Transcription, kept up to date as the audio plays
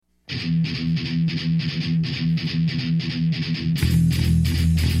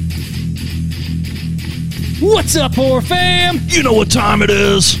What's up, horror fam? You know what time it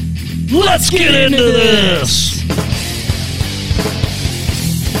is. Let's get into this.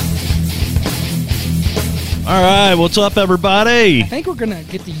 All right, what's up, everybody? I think we're going to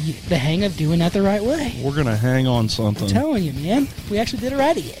get the hang of doing that the right way. We're going to hang on something. I'm telling you, man. We actually did it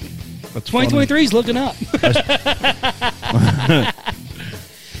right again. That's 2023 is looking up.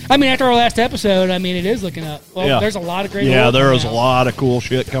 I mean, after our last episode, I mean, it is looking up. Well, yeah. There's a lot of great there is a lot of cool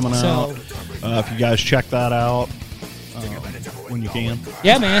shit coming out. So, if you guys check that out when you can.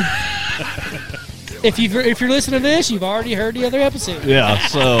 Yeah, man. if you're listening to this, you've already heard the other episode. Yeah,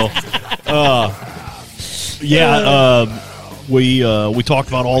 so... we talked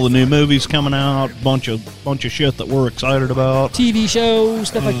about all the new movies coming out, bunch of shit that we're excited about, TV shows,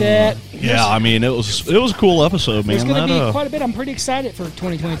 stuff like that. Yeah, I mean it was a cool episode, man. There's going to be quite a bit. I'm pretty excited for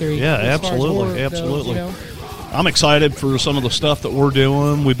 2023. Yeah, absolutely. Goes, I'm excited for some of the stuff that we're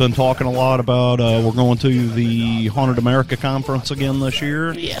doing. We've been talking a lot about we're going to the Haunted America conference again this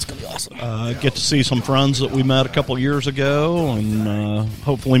year. Yeah, it's going to be awesome. Get to see some friends that we met a couple of years ago, and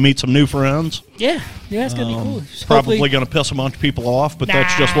hopefully meet some new friends. Yeah, it's going to be cool. Probably going to piss a bunch of people off, but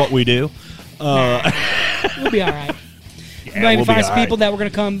that's just what we do. We'll be all right. Yeah, Maybe find some people that we're going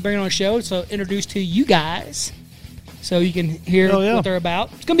to come bring on the show, so introduce to you guys, so you can hear what they're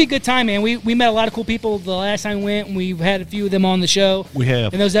about. It's going to be a good time, man. We met a lot of cool people the last time we went, and we've had a few of them on the show. We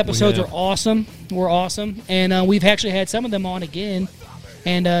have. And those episodes are awesome. We're awesome. And we've actually had some of them on again.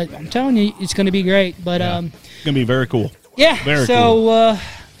 And I'm telling you, it's going to be great. But it's going to be very cool. Yeah. Very cool.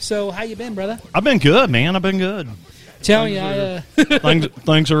 So how you been, brother? I've been good, man. I've been good. Telling you,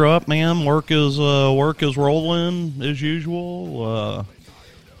 things are up, man. Work is rolling as usual.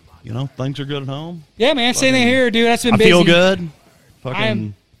 Things are good at home. Yeah, man. Same thing here, dude. That's been busy. I feel good. I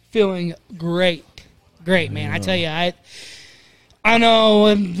am feeling great, man. I tell you, I know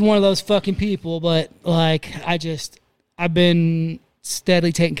I'm one of those fucking people, but like I've been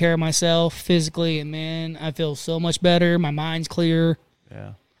steadily taking care of myself physically, and man, I feel so much better. My mind's clear.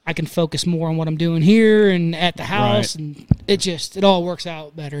 Yeah. I can focus more on what I'm doing here and at the house, and it all works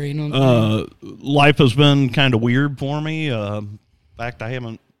out better, you know. Life has been kind of weird for me. In fact, I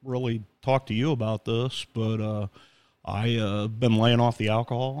haven't really talked to you about this, but I've been laying off the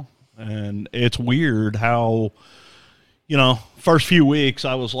alcohol, and it's weird how, first few weeks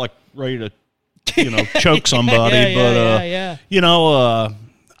I was like ready to, choke somebody,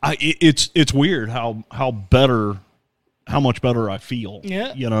 it's weird how much better I feel.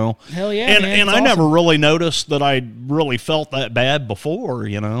 Yeah. Hell yeah. And man, I awesome. never really noticed that I really felt that bad before,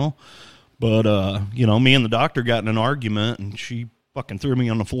 But me and the doctor got in an argument, and she fucking threw me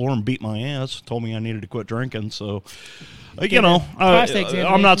on the floor and beat my ass, told me I needed to quit drinking. So,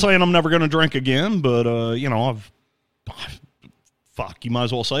 I'm not saying I'm never going to drink again, but, you might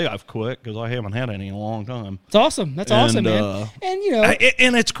as well say I've quit, because I haven't had any in a long time. It's awesome. That's awesome, man. And,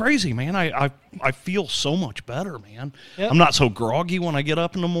 and it's crazy, man. I feel so much better, man. Yep. I'm not so groggy when I get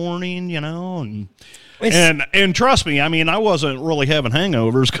up in the morning, and trust me, I mean, I wasn't really having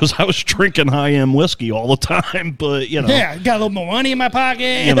hangovers because I was drinking high-end whiskey all the time, but, Yeah, got a little more money in my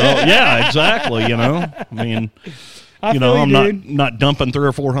pocket. Yeah, exactly, I mean... I'm not dumping $300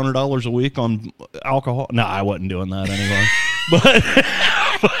 or $400 a week on alcohol. No, I wasn't doing that anyway.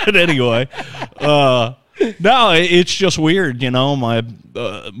 but anyway, no, it's just weird. My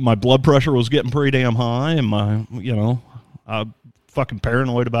blood pressure was getting pretty damn high, and I'm fucking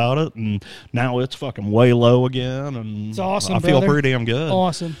paranoid about it, and now it's fucking way low again, and it's awesome. I feel pretty damn good.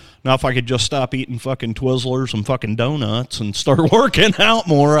 Awesome. Now, if I could just stop eating fucking Twizzlers and fucking donuts and start working out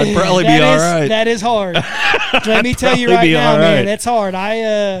more, I'd probably be all right. That is hard. Let me tell you right now, man, that's hard.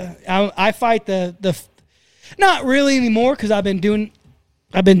 I fight the not really anymore, because I've been doing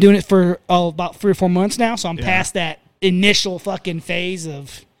it for about 3 or 4 months now, so I'm past that initial fucking phase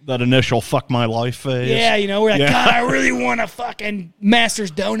of. That initial fuck my life phase. Yeah, we're like, God, I really want a fucking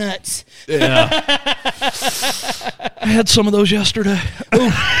Master's Donuts. Yeah. I had some of those yesterday. So.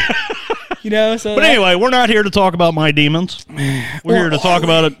 But anyway, we're not here to talk about my demons. We're here to talk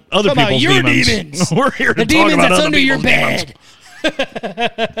about other people's demons. We're here to talk about other people's demons.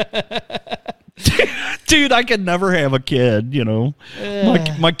 Dude, I could never have a kid,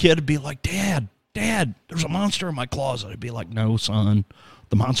 My kid would be like, Dad, there's a monster in my closet. I'd be like, no, son.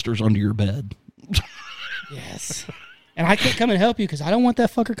 The monster's under your bed. Yes. And I can't come and help you because I don't want that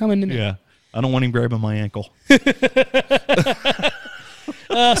fucker coming to me. Yeah. I don't want him grabbing my ankle.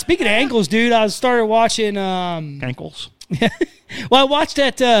 Speaking of ankles, dude, I started watching... Ankles? Well, I watched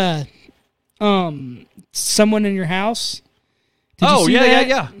that Someone in Your House.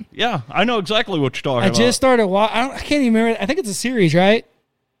 Yeah. Yeah, I know exactly what you're talking about. I just started I can't even remember. I think it's a series, right?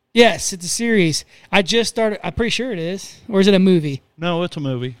 Yes, it's a series. I just started. I'm pretty sure it is. Or is it a movie? No, it's a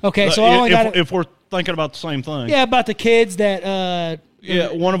movie. Okay, so I only got if we're thinking about the same thing. Yeah, about the kids that.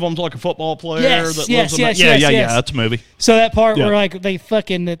 Yeah, one of them's like a football player. Yes, that yes, lives yes, in yes, yeah, yes. that's a movie. So that part where like the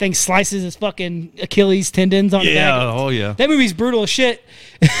thing slices his fucking Achilles tendons on the back. Yeah, oh yeah. That movie's brutal as shit.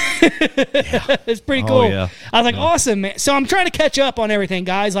 It's pretty cool. Oh, yeah. I was like, awesome, man. So I'm trying to catch up on everything,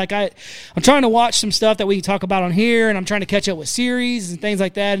 guys. Like I'm trying to watch some stuff that we can talk about on here, and I'm trying to catch up with series and things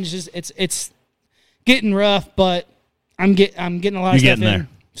like that. And it's getting rough, but I'm getting a lot of stuff in there.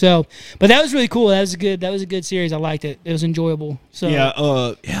 So, but that was really cool. That was a good series. I liked it. It was enjoyable. So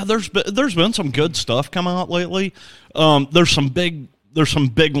yeah. There's been some good stuff come out lately. There's some big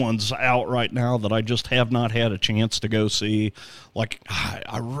ones out right now that I just have not had a chance to go see. Like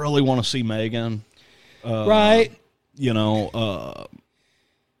I really want to see Megan. Right. You know.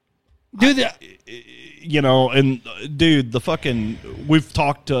 Do that. You know, and dude, we've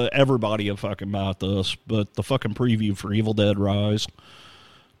talked to everybody about this, but the fucking preview for Evil Dead Rise.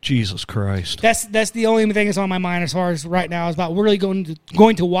 Jesus Christ. That's the only thing that's on my mind as far as right now is about really going to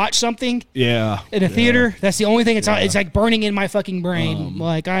watch something. Yeah. In a theater. That's the only thing it's like burning in my fucking brain.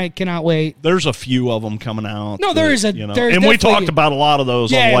 Like I cannot wait. There's a few of them coming out. No, there's and we talked about a lot of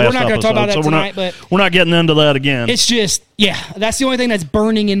those on the last we're not going to talk about that so tonight, but we're not getting into that again. It's just that's the only thing that's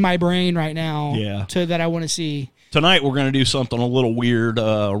burning in my brain right now. Yeah. That I want to see. Tonight we're going to do something a little weird.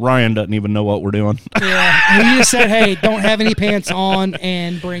 Ryan doesn't even know what we're doing. Yeah, he just said, "Hey, don't have any pants on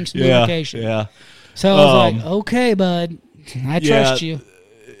and bring some lubrication." Yeah. So I was like, "Okay, bud, I trust you."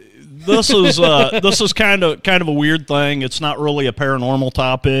 This is kind of a weird thing. It's not really a paranormal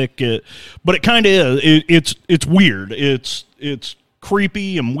topic, but it kind of is. It's weird. It's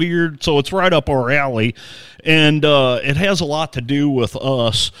creepy and weird. So it's right up our alley, and it has a lot to do with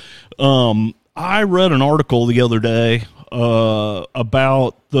us. I read an article the other day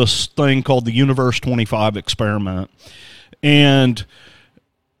about this thing called the Universe 25 experiment, and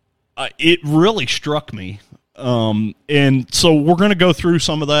it really struck me. And so we're going to go through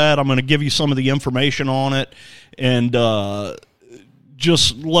some of that. I'm going to give you some of the information on it and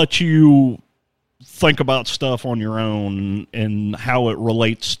just let you think about stuff on your own and how it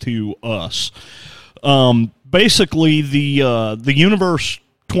relates to us. Basically, the Universe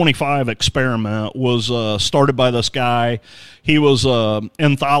 25 experiment was started by this guy. He was an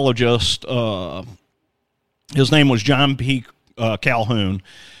anthologist. His name was John P. Calhoun.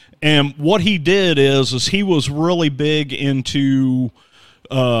 And what he did is he was really big into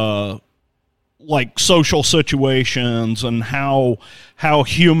like social situations and how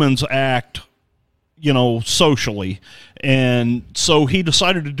humans act, you know, socially. And so he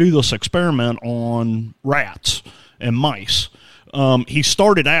decided to do this experiment on rats and mice. He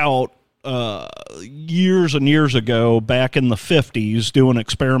started out years and years ago, back in the 50s, doing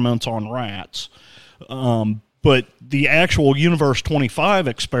experiments on rats. But the actual Universe 25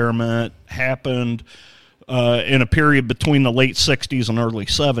 experiment happened in a period between the late 60s and early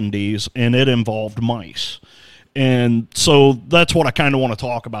 70s, and it involved mice. And so that's what I kind of want to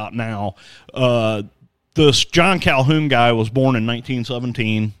talk about now. This John Calhoun guy was born in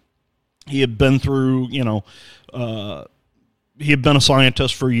 1917. He had been through, you know, he had been a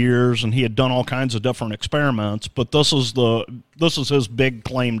scientist for years, and he had done all kinds of different experiments. But this is his big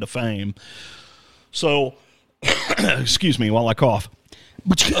claim to fame. So, excuse me while I cough.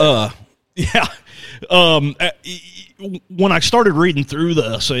 When I started reading through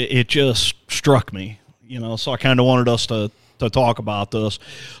this, it just struck me, you know. So I kind of wanted us to talk about this.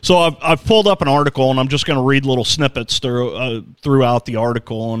 So I've pulled up an article, and I'm just going to read little snippets throughout the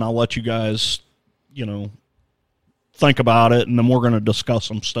article, and I'll let you guys, you know, think about it, and then we're going to discuss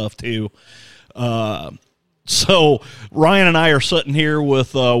some stuff too. So Ryan and I are sitting here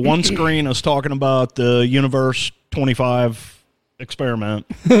with one screen is talking about the Universe 25 experiment,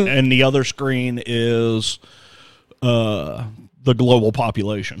 and the other screen is the global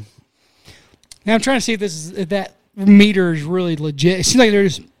population. Now I'm trying to see if that meter is really legit. It seems like they're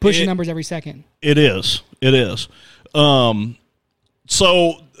just pushing numbers every second. It is.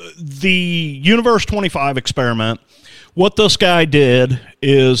 So the Universe 25 experiment, what this guy did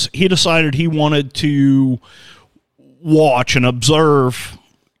is he decided he wanted to watch and observe,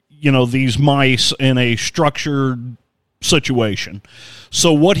 you know, these mice in a structured situation.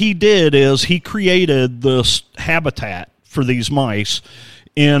 So what he did is he created this habitat for these mice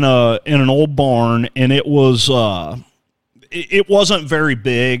in an old barn, and it wasn't very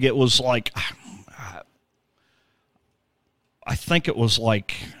big. It was like, I think it was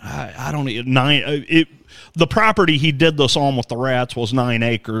like, I don't know, the property he did this on with the rats was 9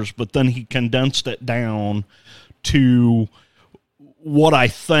 acres, but then he condensed it down to what I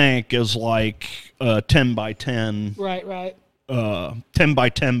think is like 10 by 10. Right. 10 by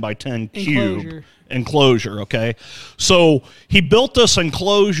 10 by 10 cube enclosure. Okay. So he built this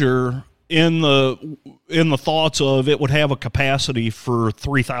enclosure in the thoughts of it would have a capacity for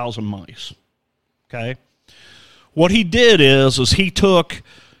 3,000 mice. Okay. What he did is he took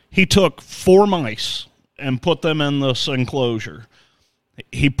 4 mice and put them in this enclosure.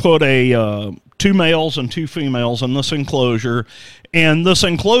 He put 2 males and 2 females in this enclosure, and this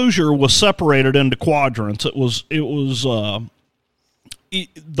enclosure was separated into quadrants. He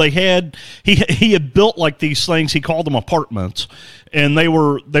had built like these things. He called them apartments, and they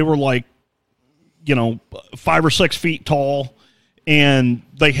were like, 5 or 6 feet tall, and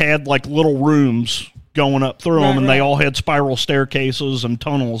they had like little rooms going up through them, and they all had spiral staircases and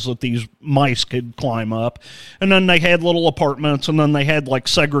tunnels that these mice could climb up. And then they had little apartments, and then they had like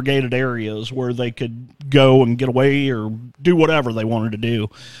segregated areas where they could go and get away or do whatever they wanted to do.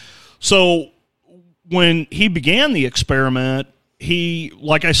 So when he began the experiment,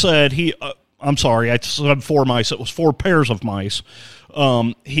 like I said, I'm sorry, I said 4 mice. It was 4 pairs of mice.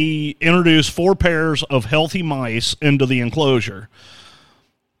 He introduced 4 pairs of healthy mice into the enclosure.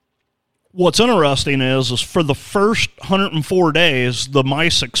 What's interesting is for the first 104 days, the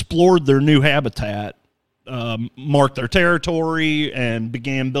mice explored their new habitat, marked their territory, and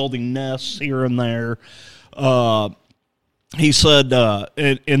began building nests here and there. He said,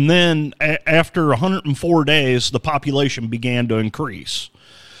 and then after 104 days, the population began to increase.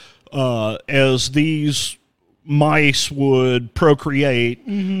 As these mice would procreate,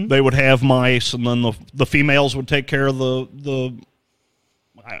 they would have mice, and then the females would take care of the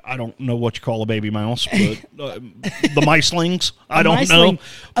I don't know what you call a baby mouse, but the micelings. I don't know.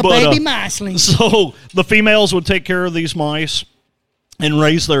 A baby miceling. So the females would take care of these mice and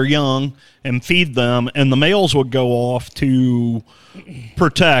raise their young and feed them, and the males would go off to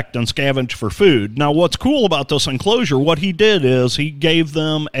protect and scavenge for food. Now, what's cool about this enclosure, what he did is he gave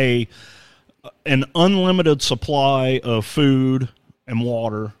them an unlimited supply of food and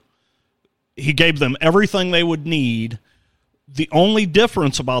water. He gave them everything they would need. The only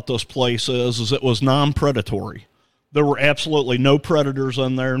difference about this place is it was non-predatory. There were absolutely no predators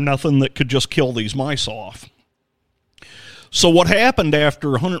in there, nothing that could just kill these mice off. So what happened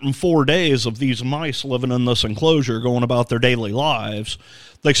after 104 days of these mice living in this enclosure, going about their daily lives,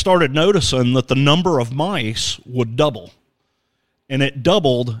 they started noticing that the number of mice would double. And it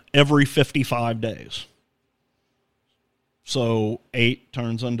doubled every 55 days. So 8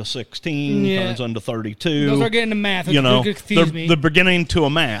 turns into 16, turns into 32. Those are getting to math. They're beginning to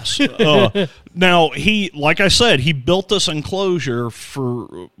amass. Now, like I said, he built this enclosure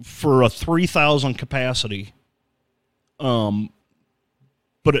for a 3,000 capacity, but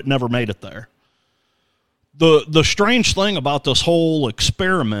it never made it there. The strange thing about this whole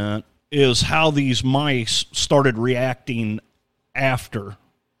experiment is how these mice started reacting after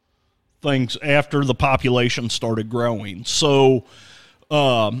the population started growing. So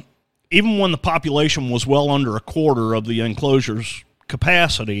even when the population was well under a quarter of the enclosure's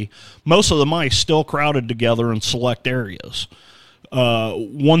capacity, most of the mice still crowded together in select areas.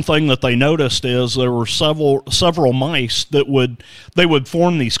 One thing that they noticed is there were several mice that would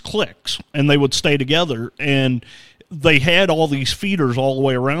form these cliques, and they would stay together, and they had all these feeders all the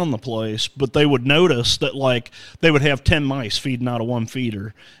way around the place, but they would notice that, like, they would have 10 mice feeding out of one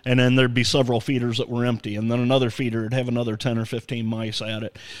feeder, and then there'd be several feeders that were empty, and then another feeder would have another 10 or 15 mice at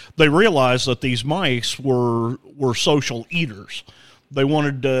it. They realized that these mice were social eaters. They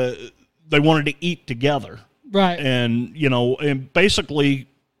wanted to eat together. Right. And, and basically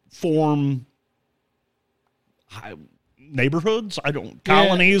form neighborhoods,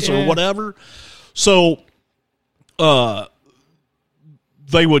 colonies or whatever. So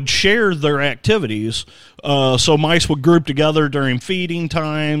they would share their activities. So mice would group together during feeding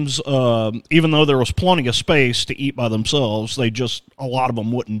times. Even though there was plenty of space to eat by themselves, a lot of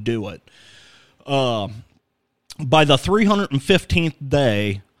them wouldn't do it. By the 315th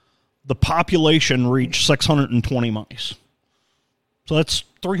day, the population reached 620 mice. So that's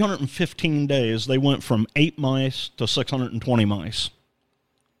 315 days. They went from 8 mice to 620 mice.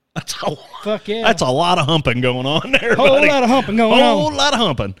 That's a lot. Fuck yeah. That's a lot of humping going on there. Whole lot of humping going on. Whole lot of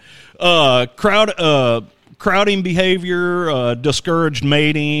humping. Crowding behavior, discouraged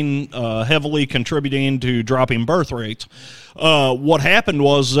mating, heavily contributing to dropping birth rates. What happened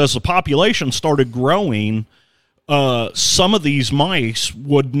was, as the population started growing, some of these mice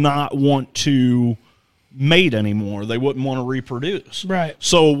would not want to mate anymore. They wouldn't want to reproduce. Right.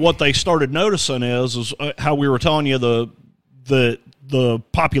 So what they started noticing is how we were telling you the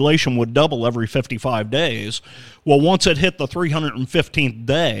population would double every 55 days. Well, once it hit the 315th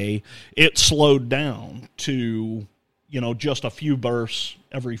day, it slowed down to, just a few births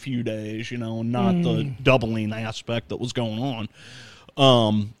every few days, not the doubling aspect that was going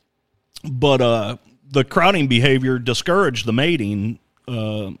on. But the crowding behavior discouraged the mating,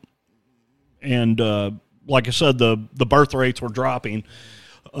 and like I said, the birth rates were dropping.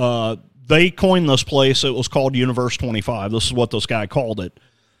 They coined this place. It was called Universe 25. This is what this guy called it.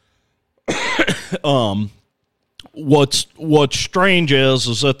 What's strange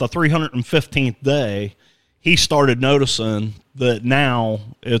is at the 315th day, he started noticing that now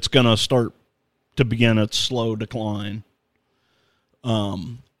it's going to start to begin its slow decline.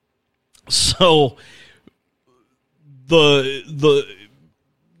 So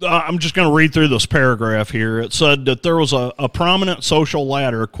I'm just going to read through this paragraph here. It said that there was a prominent social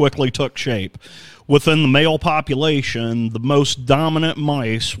ladder quickly took shape. Within the male population, the most dominant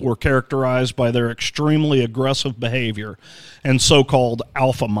mice were characterized by their extremely aggressive behavior, and so-called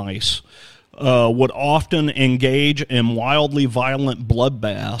alpha mice would often engage in wildly violent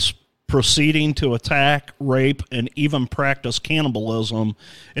bloodbaths, proceeding to attack, rape, and even practice cannibalism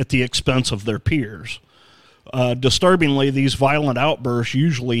at the expense of their peers. Disturbingly, these violent outbursts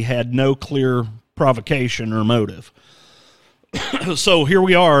usually had no clear provocation or motive. So here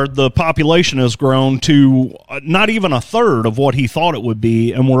we are, the population has grown to not even a third of what he thought it would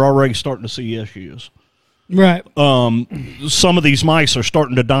be, and we're already starting to see issues. Right. Some of these mice are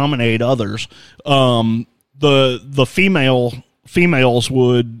starting to dominate others. The females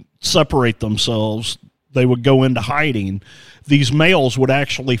would separate themselves. They would go into hiding. These males would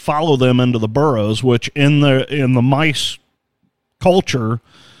actually follow them into the burrows, which in the mice culture,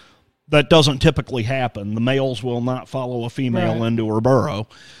 that doesn't typically happen. The males will not follow a female into her burrow.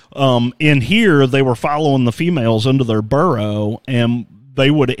 In here, they were following the females into their burrow, and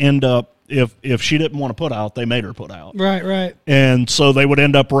they would end up, if she didn't want to put out, they made her put out. Right. And so they would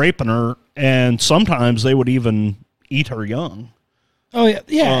end up raping her, and sometimes they would even eat her young. Oh,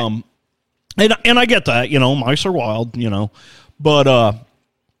 yeah. And I get that, mice are wild, but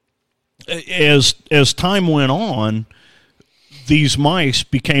as time went on, these mice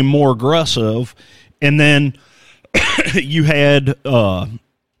became more aggressive, and then you had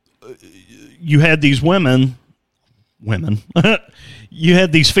these women. You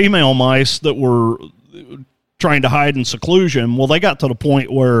had these female mice that were trying to hide in seclusion. Well, they got to the point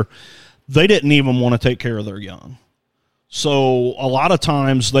where they didn't even want to take care of their young. So a lot of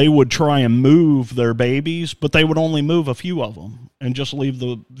times they would try and move their babies, but they would only move a few of them and just leave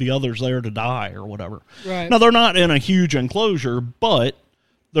the others there to die or whatever. Right. Now, they're not in a huge enclosure, but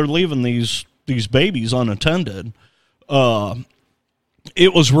they're leaving these babies unattended.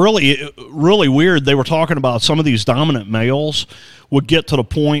 It was really, really weird. They were talking about some of these dominant males would get to the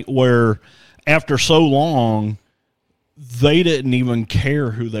point where after so long, they didn't even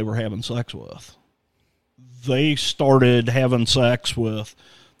care who they were having sex with. They started having sex with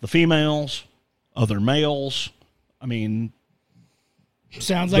the females, other males. I mean,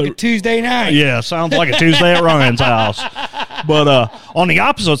 sounds like a Tuesday night. Yeah, sounds like a Tuesday at Ryan's house. But on the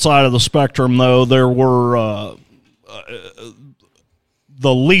opposite side of the spectrum, though, there were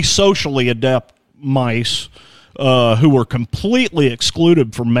the least socially adept mice who were completely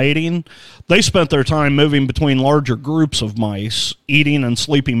excluded from mating. They spent their time moving between larger groups of mice, eating and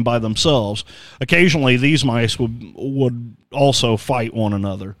sleeping by themselves. Occasionally, these mice would also fight one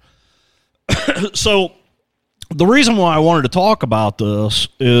another. So the reason why I wanted to talk about this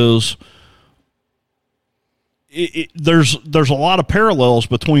is there's a lot of parallels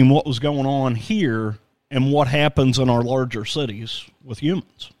between what was going on here and what happens in our larger cities with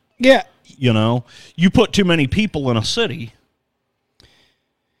humans. Yeah. You put too many people in a city,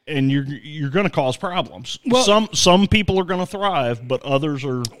 and you're going to cause problems. Well, some people are going to thrive, but others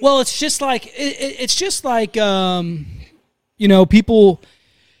are. Well, it's just like people.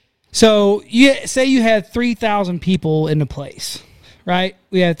 So say you had 3,000 people in a place, right?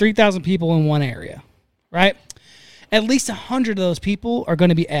 We had 3,000 people in one area, right? At least 100 of those people are going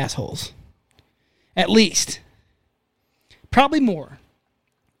to be assholes. At least, probably more.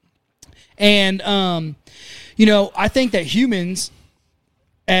 And, I think that humans,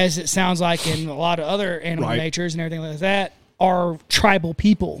 as it sounds like in a lot of other animal natures and everything like that, are tribal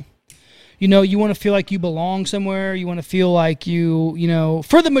people. You want to feel like you belong somewhere. You want to feel like you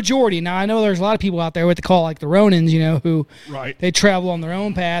for the majority. Now, I know there's a lot of people out there what they call like the Ronins, who they travel on their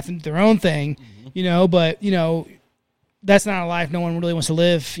own path and do their own thing, but, that's not a life no one really wants to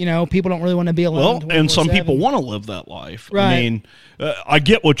live. You know, people don't really want to be alone. Well, and some people want to live that life. Right. I mean, I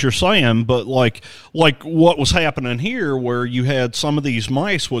get what you're saying, but like what was happening here, where you had some of these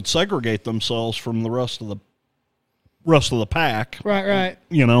mice would segregate themselves from the rest of the pack. Right.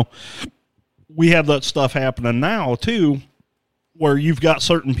 You know, we have that stuff happening now too, where you've got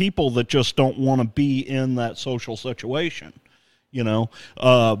certain people that just don't want to be in that social situation. You know,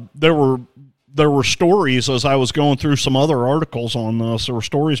 there were stories as I was going through some other articles on this. There were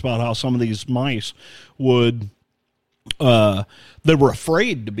stories about how some of these mice would, they were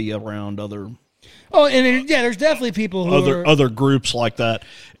afraid to be around other. Oh, and there's definitely people who other groups like that.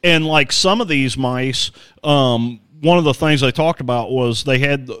 And like some of these mice, one of the things they talked about was they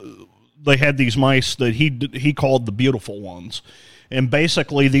had these mice that he called the beautiful ones. And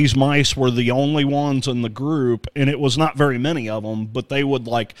basically, these mice were the only ones in the group, and it was not very many of them, but they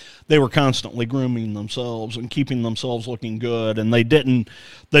were constantly grooming themselves and keeping themselves looking good, and they didn't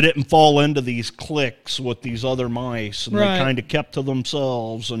fall into these cliques with these other mice, and right. They kind of kept to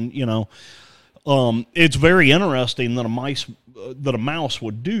themselves, and you know, it's very interesting that a mouse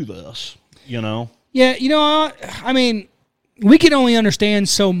would do this, you know. Yeah, you know, I mean, we can only understand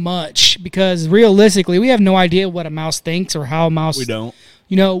so much because realistically, we have no idea what a mouse thinks or how a mouse. We don't.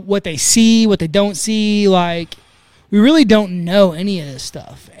 You know, what they see, what they don't see. Like, we really don't know any of this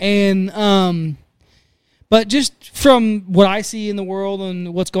stuff. And, but just from what I see in the world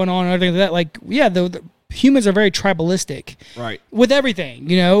and what's going on and everything like that, like, yeah, the humans are very tribalistic. Right. With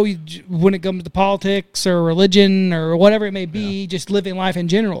everything, you know, when it comes to politics or religion or whatever it may be, just living life in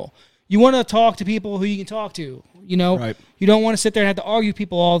general. You want to talk to people who you can talk to. You know, right. You don't want to sit there and have to argue with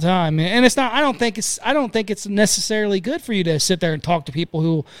people all the time, and it's not. I don't think it's necessarily good for you to sit there and talk to people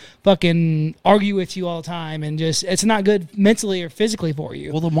who fucking argue with you all the time, and just it's not good mentally or physically for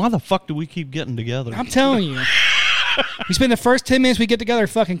you. Well, then why the fuck do we keep getting together? I'm telling you, we spend the first 10 minutes we get together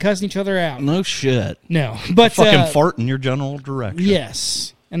fucking cussing each other out. No shit. No, but fucking fart in your general direction.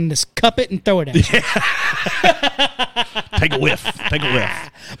 Yes, and just cup it and throw it at you. Take a whiff. Take a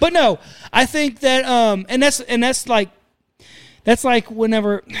whiff. But no, I think that and that's like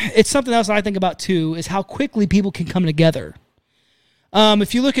whenever it's something else that I think about too is how quickly people can come together.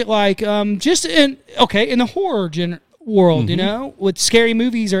 If you look at like just in the horror world, you know, with scary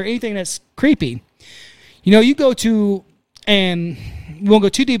movies or anything that's creepy, you know, you go to, and we won't go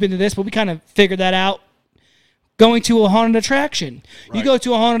too deep into this, but we kind of figured that out. Going to a haunted attraction. Right. You go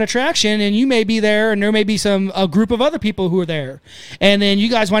to a haunted attraction and you may be there and there may be a group of other people who are there. And then you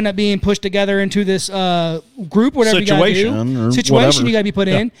guys wind up being pushed together into this group, whatever you got to do. Situation you got to be put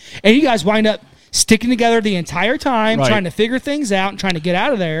in. And you guys wind up sticking together the entire time, trying to figure things out and trying to get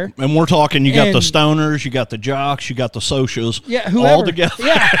out of there. And we're talking, you got the stoners, you got the jocks, you got the socials. Yeah, whoever. All together.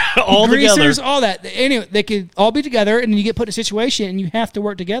 Yeah, all greasers, together. all that. Anyway, they could all be together and you get put in a situation and you have to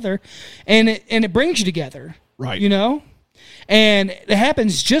work together. And it brings you together. Right. You know? And it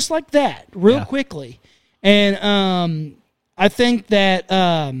happens just like that, real quickly. And I think that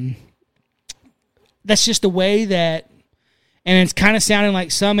that's just the way that, and it's kind of sounding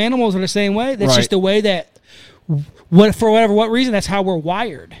like some animals are the same way. That's just the way that, what reason, that's how we're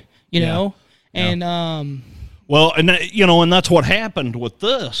wired, you know? And, well, and you know, and that's what happened with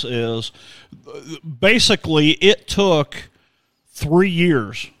this is basically it took 3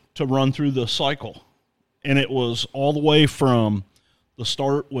 years to run through this cycle. And it was all the way from the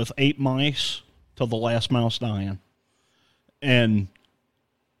start with 8 mice to the last mouse dying. And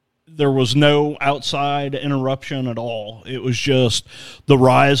there was no outside interruption at all. It was just the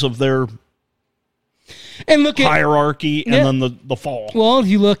rise of their hierarchy and then the fall. Well, if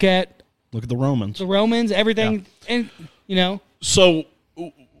you look at the Romans. The Romans, everything, and, you know. So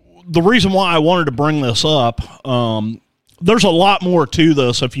the reason why I wanted to bring this up, there's a lot more to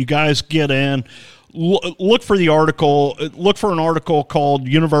this. If you guys get in, look for the article. Look for an article called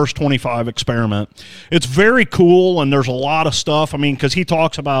Universe 25 Experiment. It's very cool, and there's a lot of stuff. I mean, because he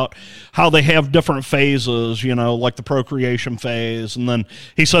talks about how they have different phases, you know, like the procreation phase. And then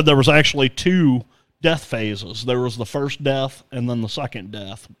he said there was actually 2 death phases. There was the first death and then the second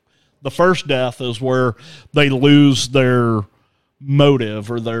death. The first death is where they lose their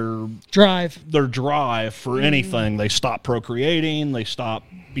motive or their drive for anything. They stop procreating, they stop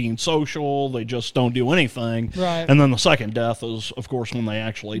being social, they just don't do anything. Right. And then the second death is, of course, when they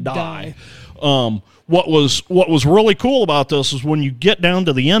actually die. What was really cool about this is when you get down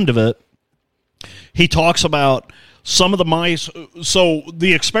to the end of it, he talks about some of the mice. So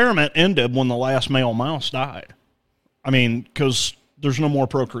the experiment ended when the last male mouse died. I mean, because there's no more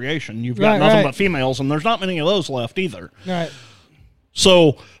procreation. You've got nothing but females, and there's not many of those left either. Right.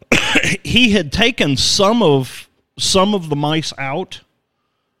 So he had taken some of some of the mice out,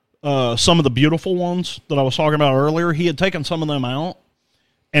 some of the beautiful ones that I was talking about earlier. He had taken some of them out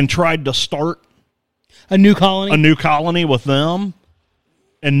and tried to start a new colony with them,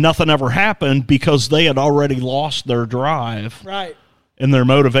 and nothing ever happened because they had already lost their drive. Right. And their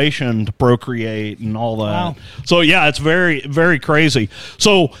motivation to procreate and all that. Wow. So, yeah, it's very, very crazy.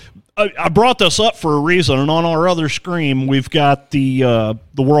 So, I brought this up for a reason, and on our other screen, we've got the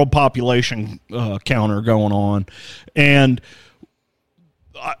world population counter going on. And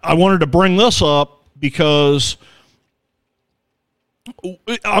I wanted to bring this up because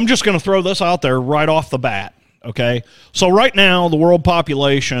I'm just going to throw this out there right off the bat, okay? So, right now, the world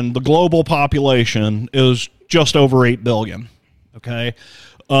population, the global population, is just over 8 billion. Okay,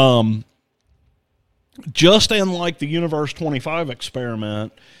 just in like the Universe 25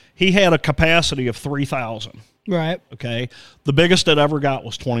 experiment, he had a capacity of 3,000. Right. Okay, the biggest it ever got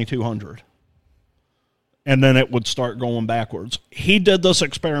was 2,200, and then it would start going backwards. He did this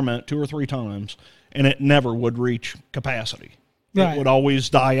experiment 2 or 3 times, and it never would reach capacity. Right. It would always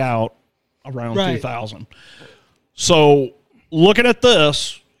die out around 2,000. So, looking at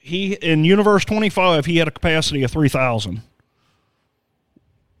this, in Universe 25, he had a capacity of 3,000.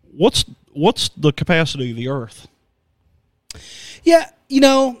 What's the capacity of the Earth? Yeah,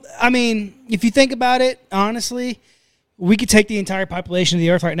 I mean, if you think about it, honestly, we could take the entire population of the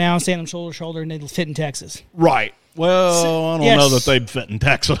Earth right now and stand them shoulder to shoulder, and they'd fit in Texas. Right. Well, I don't know that they'd fit in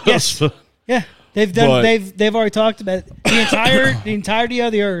Texas. Yes. Yeah, they've done. They've already talked about it. The entirety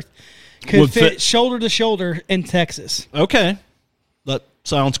of the Earth could fit shoulder to shoulder in Texas. Okay. That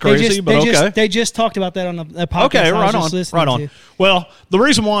sounds crazy, but they just talked about that on the podcast. Okay, right on. Well, the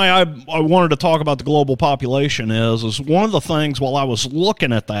reason why I wanted to talk about the global population is one of the things while I was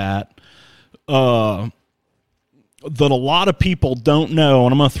looking at that a lot of people don't know,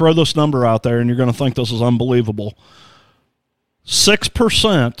 and I'm going to throw this number out there, and you're going to think this is unbelievable.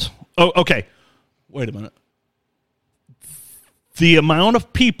 6%. Oh, okay. Wait a minute. The amount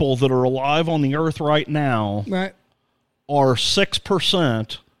of people that are alive on the earth right now, right, are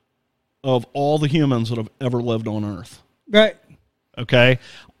 6% of all the humans that have ever lived on Earth. Right. Okay?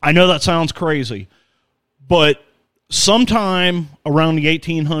 I know that sounds crazy, but sometime around the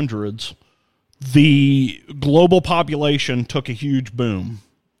 1800s, the global population took a huge boom.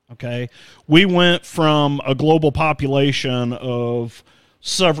 Okay? We went from a global population of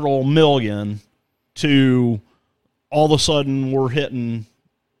several million to all of a sudden we're hitting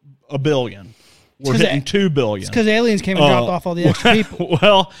a billion. We're hitting 2 billion. It's because aliens came and dropped off all the extra people.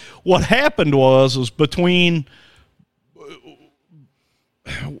 Well, what happened was between...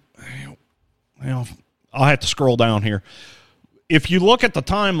 Well, I'll have to scroll down here. If you look at the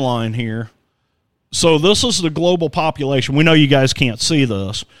timeline here, so this is the global population. We know you guys can't see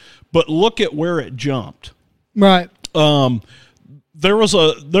this, but look at where it jumped. Right. There was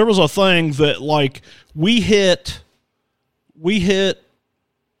a thing that like we hit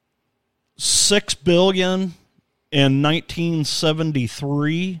 6 billion in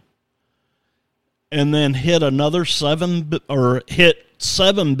 1973 and then hit another 7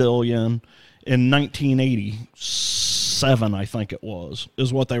 billion in 1987, I think it was,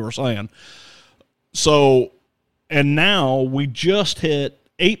 is what they were saying. So, and now we just hit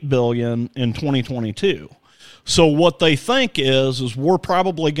 8 billion in 2022. So what they think is we're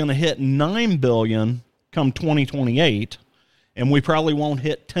probably going to hit 9 billion come 2028, and we probably won't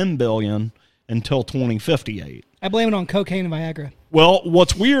hit 10 billion until 2058. I blame it on cocaine and Viagra. Well,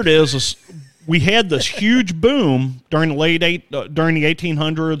 what's weird is we had this huge boom during the during the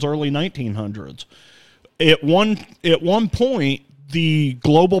 1800s, early 1900s. At one point, the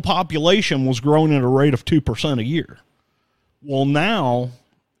global population was growing at a rate of 2% a year. Well, now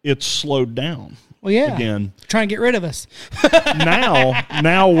it's slowed down. Well, yeah. Again, trying to get rid of us.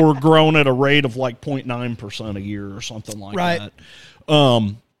 now we're growing at a rate of like 0.9% a year or something like that.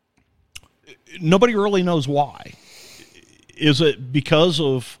 Nobody really knows why. Is it because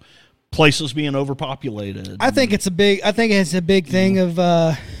of places being overpopulated? I think it's a big thing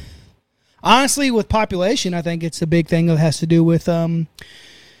of honestly with population. I think it's a big thing that has to do with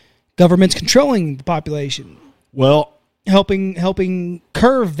governments controlling the population. Well, helping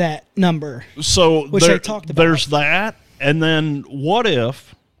curve that number. So which I talked about. There's that, and then what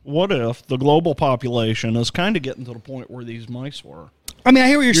if the global population is kind of getting to the point where these mice were? I mean, I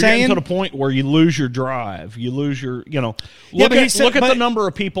hear what you're saying. Getting to the point where you lose your drive, you lose your, look at the number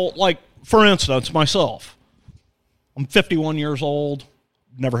of people. Like, for instance, myself. I'm 51 years old,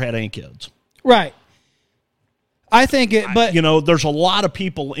 never had any kids. Right. I think it, but there's a lot of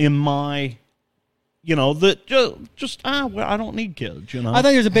people in my, that just I don't need kids. I think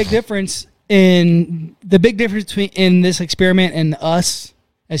there's a big difference in the big difference between in this experiment and us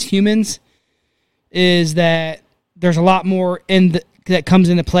as humans is that there's a lot more that comes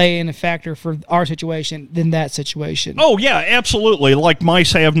into play and a factor for our situation than that situation. Oh yeah, absolutely. Like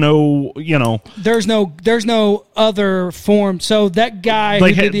mice have no, There's no other form. So that guy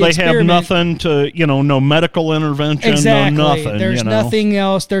who did the experiment, have nothing to, no medical intervention, exactly. no nothing. There's nothing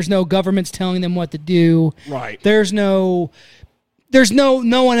else. There's no governments telling them what to do. Right. There's no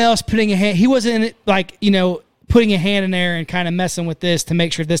one else putting a hand. He wasn't putting a hand in there and kind of messing with this to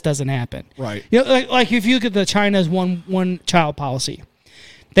make sure this doesn't happen. Right. Like if you look at the China's one child policy,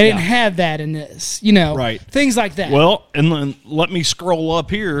 they didn't have that in this. Right. Things like that. Well, and then let me scroll up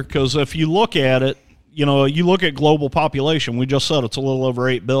here because if you look at it, you look at global population. We just said it's a little over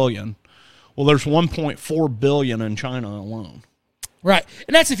 8 billion. Well, there's 1.4 billion in China alone. Right,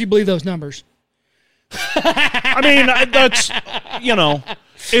 and that's if you believe those numbers. I mean, that's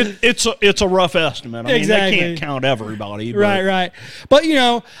it's a rough estimate. I mean, exactly. They can't count everybody. But. Right. But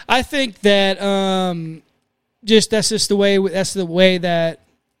I think that that's the way that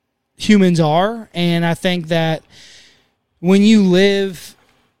humans are, and I think that when you live,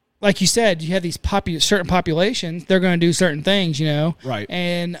 like you said, you have these certain populations, they're going to do certain things, Right.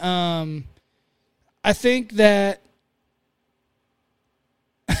 And I think that.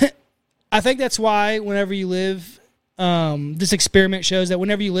 I think that's why whenever you live, this experiment shows that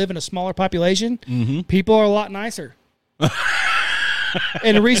whenever you live in a smaller population, people are a lot nicer.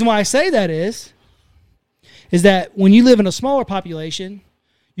 And the reason why I say that is that when you live in a smaller population,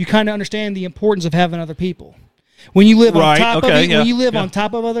 you kind of understand the importance of having other people. When you live on top on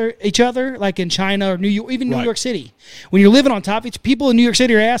top of each other, like in China or New York, even New York City, when you're living on top of people in New York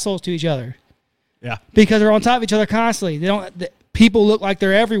City are assholes to each other. Yeah, because they're on top of each other constantly. People look like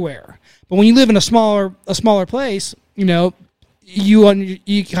they're everywhere. But when you live in a smaller place, you kind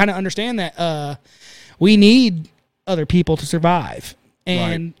of understand that we need other people to survive.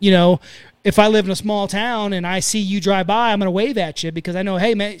 And if I live in a small town and I see you drive by, I'm going to wave at you because I know,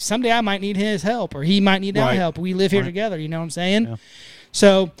 hey man, someday I might need his help or he might need our help. We live here together. You know what I'm saying? Yeah.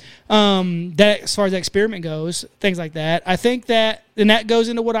 So that as far as the experiment goes, things like that, I think that, and that goes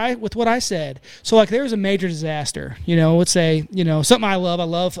into what I said. So like there was a major disaster, let's say, something I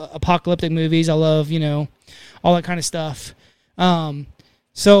love apocalyptic movies. I love, all that kind of stuff.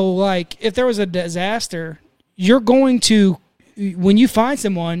 So like if there was a disaster, you're going to, when you find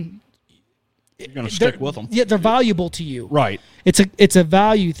someone, you're going to stick with them. Yeah, they're valuable to you. Right. It's a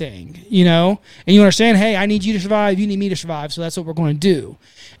value thing, and you understand, hey, I need you to survive, you need me to survive, so that's what we're going to do.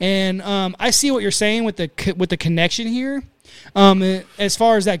 And I see what you're saying with the connection here, as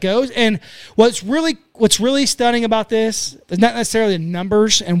far as that goes. And what's really stunning about this is not necessarily the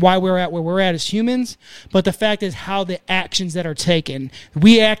numbers and why we're at where we're at as humans, but the fact is how the actions that are taken.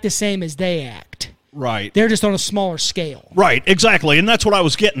 We act the same as they act. Right. They're just on a smaller scale. Right, exactly. And that's what I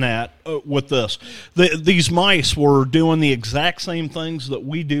was getting at with this. These mice were doing the exact same things that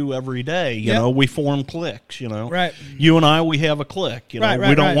we do every day. You know, we form cliques, Right. You and I, we have a clique. Right,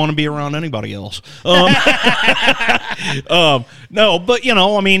 we don't want to be around anybody else. No, but,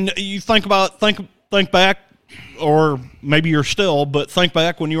 I mean, you think back, or maybe you're still, but think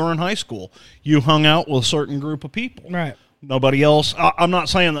back when you were in high school. You hung out with a certain group of people. Right. Nobody else, I'm not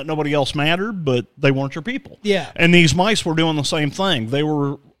saying that nobody else mattered, but they weren't your people. Yeah. And these mice were doing the same thing. They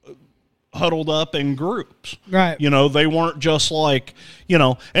were huddled up in groups. Right. They weren't just like,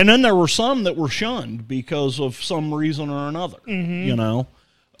 and then there were some that were shunned because of some reason or another, and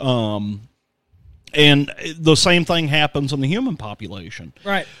the same thing happens in the human population.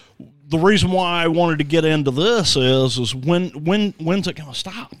 Right. The reason why I wanted to get into this is when's it going to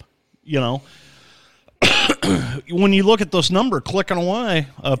stop? When you look at this number clicking away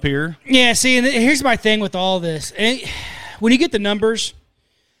up here. Yeah, see, and here's my thing with all this. When you get the numbers,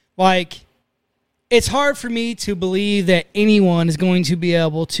 like, it's hard for me to believe that anyone is going to be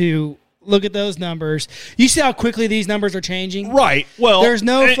able to look at those numbers. You see how quickly these numbers are changing? Right. Well, there's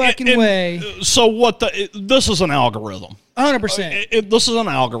no fucking way. So this is an algorithm. 100%. This is an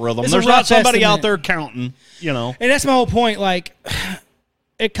algorithm. There's not somebody out there counting, And that's my whole point. Like,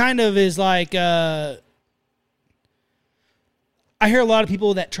 it kind of is like... I hear a lot of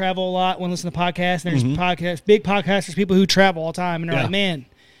people that travel a lot when listen to podcasts. And there's big podcasters, people who travel all the time, and they're like, man,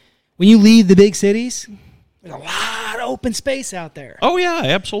 when you leave the big cities, there's a lot of open space out there. Oh, yeah,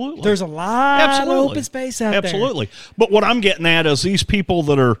 absolutely. There's a lot of open space out there. Absolutely. But what I'm getting at is these people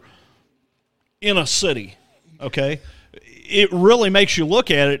that are in a city, okay, it really makes you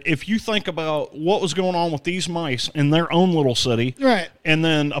look at it. If you think about what was going on with these mice in their own little city, right, and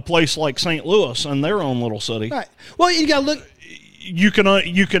then a place like St. Louis in their own little city. Right. Well, you got to look. you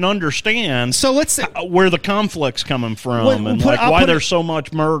can understand. So let's say, where the conflict's coming from, and why there's so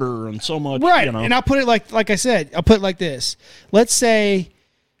much murder and so much. Right, and I'll put it like I said. I'll put it like this. Let's say,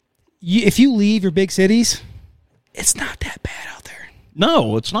 if you leave your big cities, it's not that bad out there.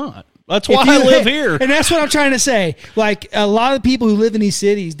 No, it's not. That's why I live here. And that's what I'm trying to say. Like, a lot of the people who live in these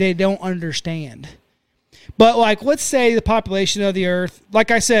cities, they don't understand. But, like, let's say the population of the earth,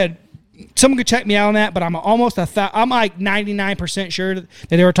 like I said, someone could check me out on that, but I'm almost I'm like 99% sure that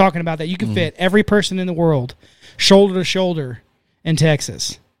they were talking about that. You can fit every person in the world shoulder to shoulder in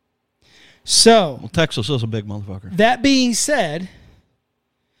Texas. So, well, Texas is a big motherfucker. That being said,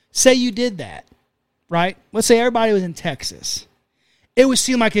 say you did that, right? Let's say everybody was in Texas. It would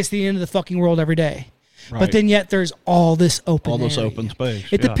seem like it's the end of the fucking world every day. Right. But then yet there's all this open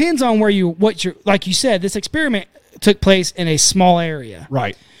space. It depends on what you're, like you said, this experiment took place in a small area.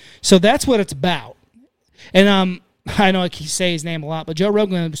 Right. So that's what it's about. And I know I say his name a lot, but Joe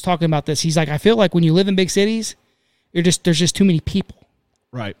Rogan was talking about this. He's like, I feel like when you live in big cities, there's just too many people.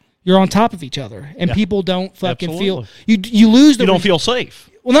 Right. You're on top of each other, and people don't fucking Absolutely. feel you lose the. You don't feel safe.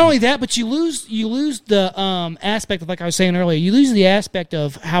 Well, not only that, but you lose the aspect of, like I was saying earlier, you lose the aspect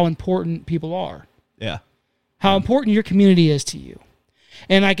of how important people are. Yeah. How important your community is to you.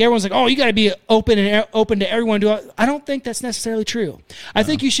 And like everyone's like, oh, you got to be open to everyone. I don't think that's necessarily true. I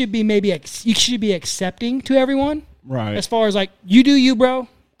think you should be accepting to everyone. Right. As far as like, you do you, bro.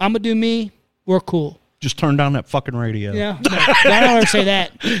 I'm going to do me. We're cool. Just turn down that fucking radio. Yeah. No, I don't ever say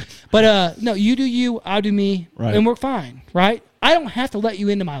that. But no, you do you, I'll do me. Right. And we're fine. Right. I don't have to let you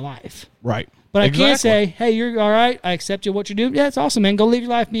into my life. Right. But I can't say, hey, you're all right. I accept you, what you're doing. Yeah, it's awesome, man. Go live your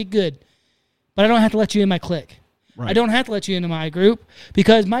life, be good. But I don't have to let you in my clique. Right. I don't have to let you into my group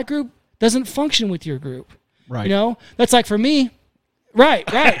because my group doesn't function with your group. Right. You know? That's like for me. Right.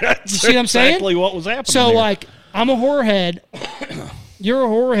 You see what I'm saying? Exactly what was happening. So, like, I'm a horror head. You're a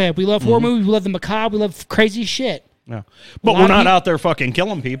horror head. We love horror movies. We love the macabre. We love crazy shit. Yeah. But we're not out there fucking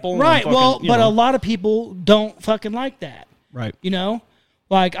killing people. Right. But a lot of people don't fucking like that. Right. You know?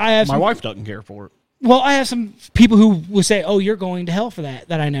 Like, I have my wife doesn't care for it. Well, I have some people who will say, oh, you're going to hell for that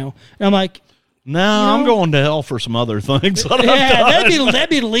I know. And I'm like, no, I'm going to hell for some other things. That'd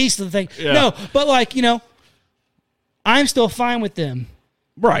be the least of the thing. Yeah. No, but like, I'm still fine with them.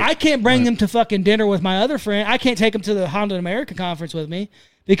 Right. I can't bring them to fucking dinner with my other friend. I can't take them to the Honda America conference with me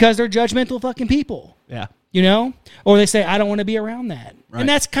because they're judgmental fucking people. Yeah. Or they say, I don't want to be around that. Right. And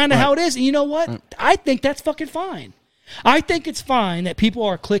that's kind of how it is. And you know what? Right. I think that's fucking fine. I think it's fine that people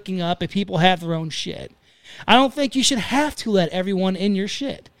are clicking up and people have their own shit. I don't think you should have to let everyone in your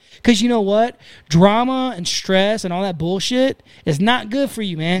shit. Because you know what? Drama and stress and all that bullshit is not good for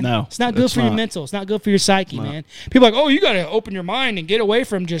you, man. No. It's not good for your mental. It's not good for your psyche, man. People are like, oh, you got to open your mind and get away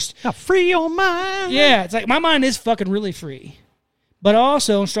from just... free your mind. Yeah, it's like my mind is fucking really free. But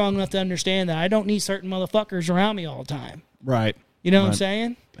also I'm strong enough to understand that I don't need certain motherfuckers around me all the time. Right. You know what I'm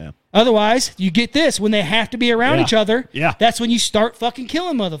saying? Yeah. Otherwise, you get this. When they have to be around each other, that's when you start fucking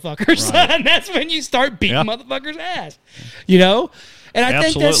killing motherfuckers. Right. And that's when you start beating motherfuckers' ass. And I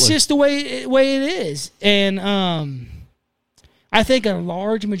think that's just the way it is. And I think a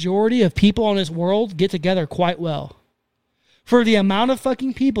large majority of people in this world get together quite well. For the amount of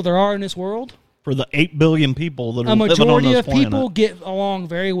fucking people there are in this world. For the 8 billion people that are living on this planet. A majority of people get along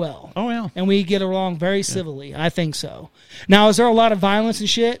very well. Oh, yeah. And we get along very civilly. I think so. Now, is there a lot of violence and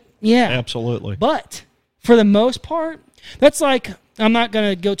shit? Yeah. Absolutely. But for the most part, that's like, I'm not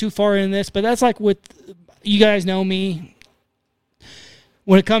going to go too far in this, but that's like with, you guys know me.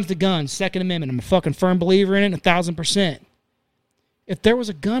 When it comes to guns, Second Amendment, I'm a fucking firm believer in it, 1,000%. If there was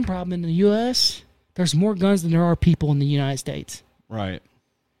a gun problem in the U.S., there's more guns than there are people in the United States. Right.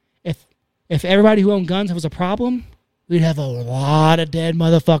 If everybody who owned guns was a problem, we'd have a lot of dead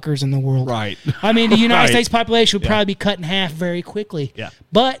motherfuckers in the world. Right. I mean, the United States population would probably be cut in half very quickly. Yeah.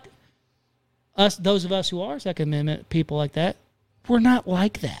 But those of us who are Second Amendment people like that, we're not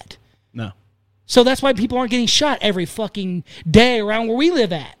like that. No. So that's why people aren't getting shot every fucking day around where we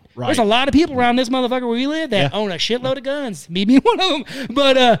live at. Right. There's a lot of people around this motherfucker where we live that own a shitload of guns. Me being one of them.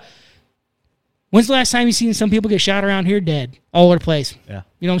 But when's the last time you seen some people get shot around here dead all over the place? Yeah.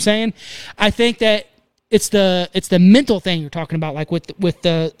 You know what I'm saying? I think that it's the mental thing you're talking about, like with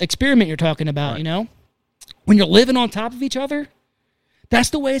the experiment you're talking about, When you're living on top of each other,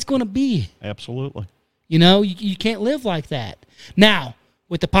 that's the way it's going to be. Absolutely. You can't live like that. Now,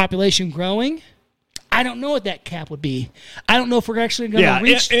 with the population growing, I don't know what that cap would be. I don't know if we're actually going to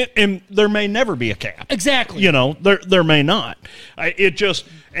reach... and there may never be a cap. Exactly. There may not. It just,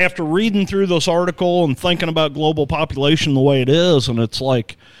 after reading through this article and thinking about global population the way it is, and it's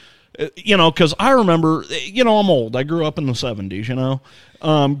like, because I remember, I'm old. I grew up in the 70s,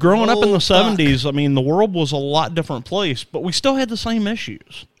 Growing up in the 70s, I mean, the world was a lot different place, but we still had the same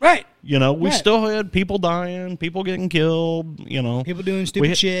issues. Right. We still had people dying, people getting killed, People doing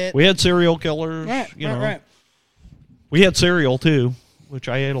stupid shit. We had serial killers. Right. We had cereal, too, which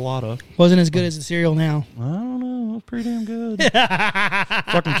I ate a lot of. Wasn't as good as the cereal now. I don't know. It was pretty damn good.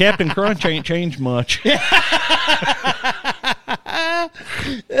 Fucking Captain Crunch ain't changed much. But,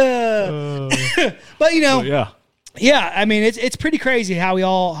 yeah. Yeah, I mean it's pretty crazy how we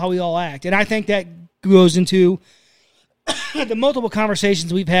all act, and I think that goes into the multiple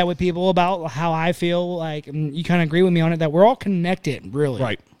conversations we've had with people about how I feel. Like, and you kind of agree with me on it, that we're all connected, really.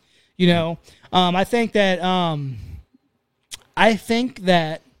 Right. I think that.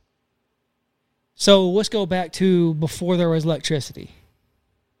 So let's go back to before there was electricity.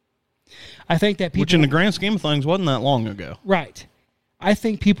 I think that people, which in the grand scheme of things wasn't that long ago. Right. I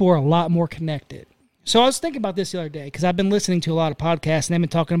think people are a lot more connected. So I was thinking about this the other day because I've been listening to a lot of podcasts and they've been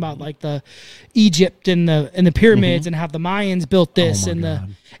talking about like the Egypt and the pyramids and how the Mayans built this and the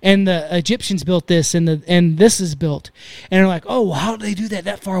Egyptians built this and this is built, and they're like, oh, how did they do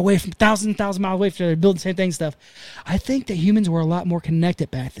that far away from thousand miles away from building the same thing and stuff? I think that humans were a lot more connected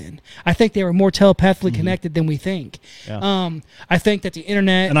back then. I think they were more telepathically connected than we think. Yeah. I think that the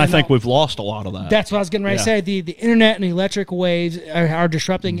internet and I think we've lost a lot of that. That's what I was getting ready to say. The internet and the electric waves are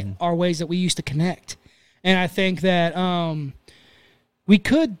disrupting our ways that we used to connect. And I think that we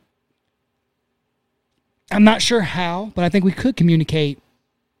could, I'm not sure how, but I think we could communicate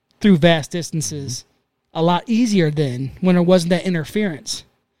through vast distances a lot easier then when there wasn't that interference.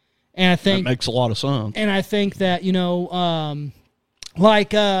 And I think that makes a lot of sense. And I think that, we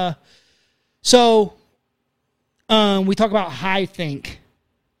talk about high think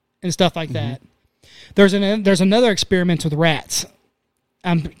and stuff like that. There's another experiment with rats.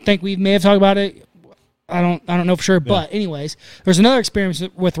 I think we may have talked about it. I don't know for sure, but anyways, there's another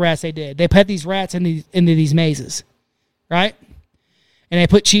experiment with rats they did. They put these rats into these mazes, right? And they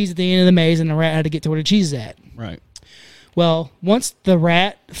put cheese at the end of the maze, and the rat had to get to where the cheese is at. Right. Well, once the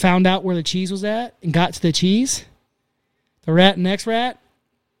rat found out where the cheese was at and got to the cheese, the next rat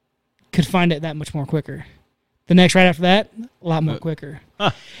could find it that much more quicker. The next rat after that, a lot more quicker.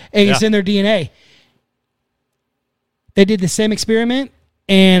 And it's in their DNA. They did the same experiment.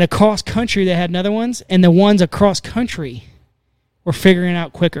 And across country, they had another ones, and the ones across country were figuring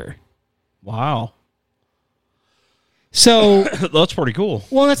out quicker. Wow. So that's pretty cool.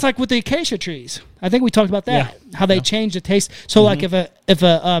 Well, that's like with the acacia trees. I think we talked about that. Yeah. How they change the taste. So, like if a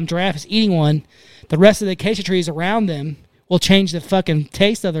giraffe is eating one, the rest of the acacia trees around them will change the fucking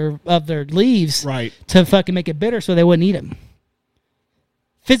taste of their leaves, right, to fucking make it bitter, so they wouldn't eat them.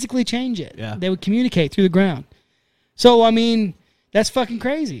 Physically change it. Yeah. They would communicate through the ground. So, I mean, that's fucking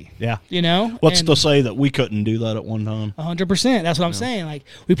crazy. Yeah. What's to say that we couldn't do that at one time? 100%. That's what I'm saying. Like,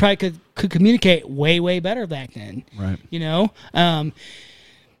 we probably could communicate way, way better back then. Right.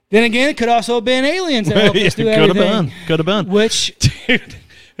 Then again, it could also have been aliens that helped us do everything. Could have been. Which, dude,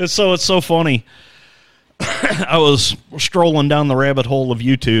 it's so funny. I was strolling down the rabbit hole of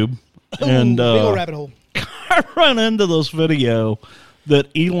YouTube. And big old rabbit hole. I run into this video that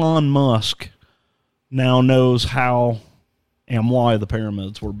Elon Musk now knows how and why the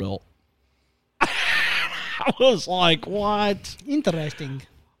pyramids were built. I was like, what? Interesting.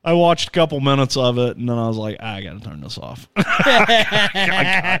 I watched a couple minutes of it, and then I was like, I got to turn this off. I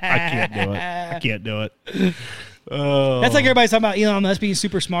can't do it. That's like everybody's talking about Elon Musk being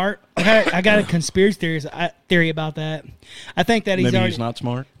super smart. I got a conspiracy theory about that. I think that he's not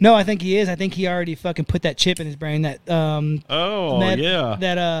smart. No, I think he is. I think he already fucking put that chip in his brain. That the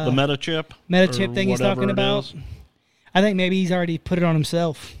meta chip thing he's talking about. I think maybe he's already put it on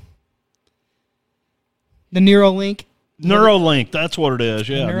himself. The Neuralink. That's what it is.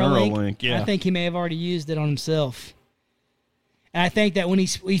 Yeah, Neuralink. Yeah, I think he may have already used it on himself. And I think that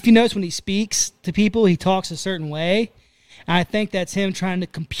if you notice when he speaks to people, he talks a certain way. And I think that's him trying to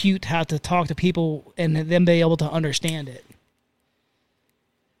compute how to talk to people and them be able to understand it.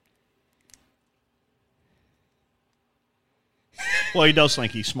 Well, he does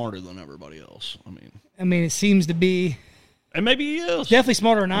think he's smarter than everybody else. I mean, it seems to be. And maybe he is. Definitely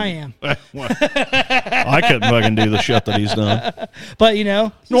smarter than I am. Well, I couldn't fucking do the shit that he's done. But,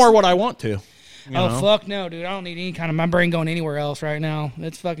 nor would I want to. Fuck no, dude. I don't need any kind of my brain going anywhere else right now.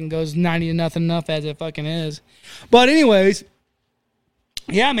 It fucking goes 90 to nothing enough as it fucking is. But anyways,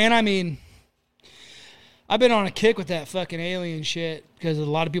 yeah, man, I mean, I've been on a kick with that fucking alien shit because a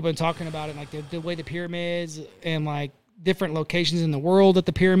lot of people have been talking about it, like the way the pyramids and like different locations in the world that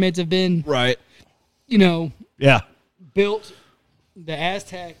the pyramids have been. Right. Yeah. Built. the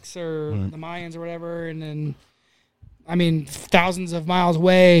Aztecs or the Mayans or whatever, and then, I mean, thousands of miles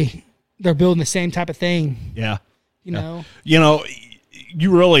away, they're building the same type of thing. Yeah. You know? You know,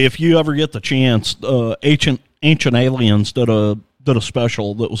 you really, if you ever get the chance, Ancient Aliens did a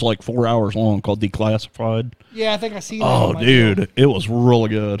special that was like 4 hours long called Declassified. Yeah, I think I seen that. Oh, dude, it was really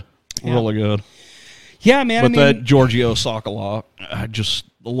good. Yeah. Really good. Yeah, man. But that Giorgio Sokoloff, I just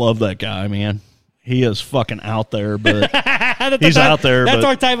love that guy, man. He is fucking out there, but he's out there. That's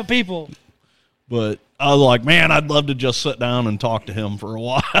our type of people. But I was like, man, I'd love to just sit down and talk to him for a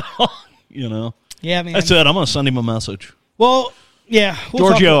while, you know? Yeah, man. That's it. I'm going to send him a message. Well, yeah.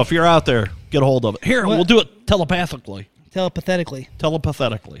 Giorgio, if you're out there, get a hold of it. Here, we'll do it telepathically.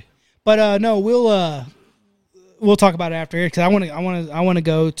 Telepathetically. But no, we'll talk about it after here because I want to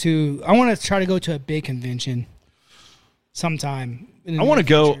try to go to a big convention sometime. I want to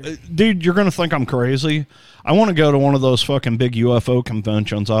go, dude. You're gonna think I'm crazy. I want to go to one of those fucking big UFO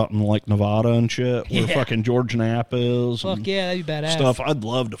conventions out in like Nevada and shit, where fucking George Knapp is. Fuck yeah, that'd be badass stuff. I'd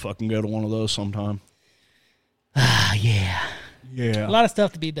love to fucking go to one of those sometime. Yeah. A lot of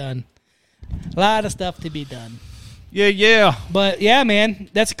stuff to be done. Yeah. But yeah, man,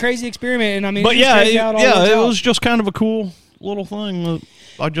 that's a crazy experiment, and I mean, but it was just kind of a cool little thing that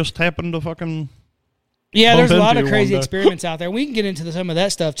I just happened to fucking. Yeah, there's a lot of crazy experiments out there. We can get into some of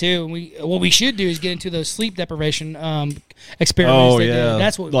that stuff too. And what we should do is get into those sleep deprivation experiments. Oh yeah,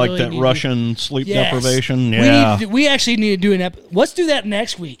 that's what like really that Russian sleep deprivation. Yeah, we actually need to do let's do that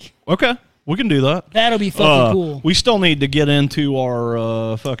next week. Okay, we can do that. That'll be fucking cool. We still need to get into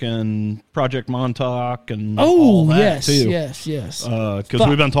our fucking Project Montauk and all that too. Yes. Because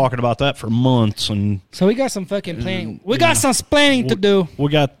we've been talking about that for months, and so we got some fucking planning. We got some planning to do. We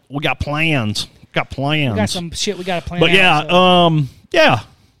got plans. We got some shit we got to plan. But yeah.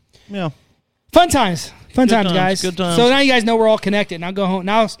 Fun times, guys. Good times. So now you guys know we're all connected. Now go home.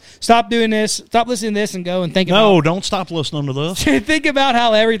 Now stop doing this. Stop listening to this and go and think about. No, don't stop listening to this. Think about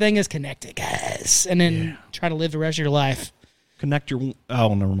how everything is connected, guys, and then try to live the rest of your life. Connect your.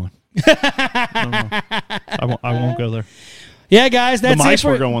 Oh, never mind. I won't go there. Yeah, guys, that's the mice it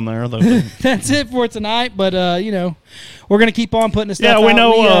for, were going there. That's it for tonight. But we're gonna keep on putting the stuff. Yeah, we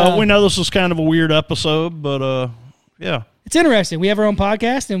know. We know this is kind of a weird episode, but yeah, it's interesting. We have our own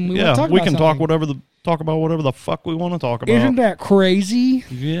podcast, and we want to talk about can something. talk about whatever the fuck we want to talk about. Isn't that crazy?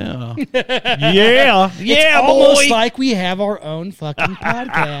 Yeah. Yeah. It's almost like we have our own fucking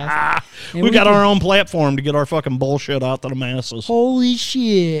podcast. We got our own platform to get our fucking bullshit out to the masses. Holy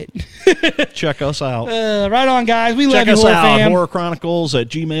shit. Check us out. Right on, guys. We love you, Check us out. fam.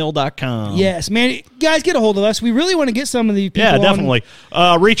 horrorchronicles@gmail.com. Yes, man. Guys, get a hold of us. We really want to get some of these people on. Definitely.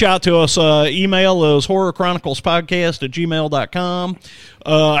 Reach out to us. Email is horrorchroniclespodcast@gmail.com.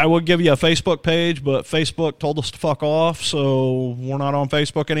 I would give you a Facebook page, but Facebook told us to fuck off, so we're not on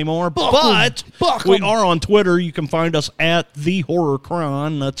Facebook anymore. But we are on Twitter. You can find us at The Horror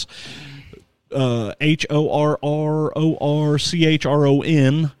Chron. That's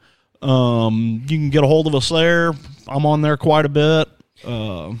HORRORCHRON. You can get a hold of us there. I'm on there quite a bit.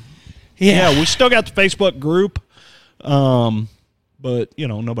 We still got the Facebook group, but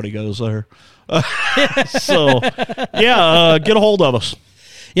nobody goes there. So get a hold of us.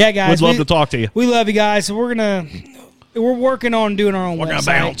 Yeah, guys, we'd love to talk to you. We love you guys. So we're working on doing our own website. We're gonna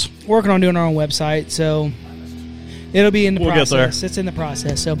bounce. Working on doing our own website, so it'll be in the process. Get there. It's in the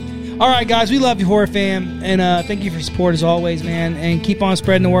process. So, all right, guys, we love you, horror fam, and thank you for your support as always, man. And keep on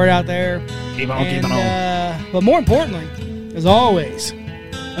spreading the word out there. Keep on. But more importantly, as always,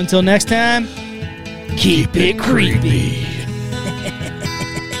 until next time, keep it creepy.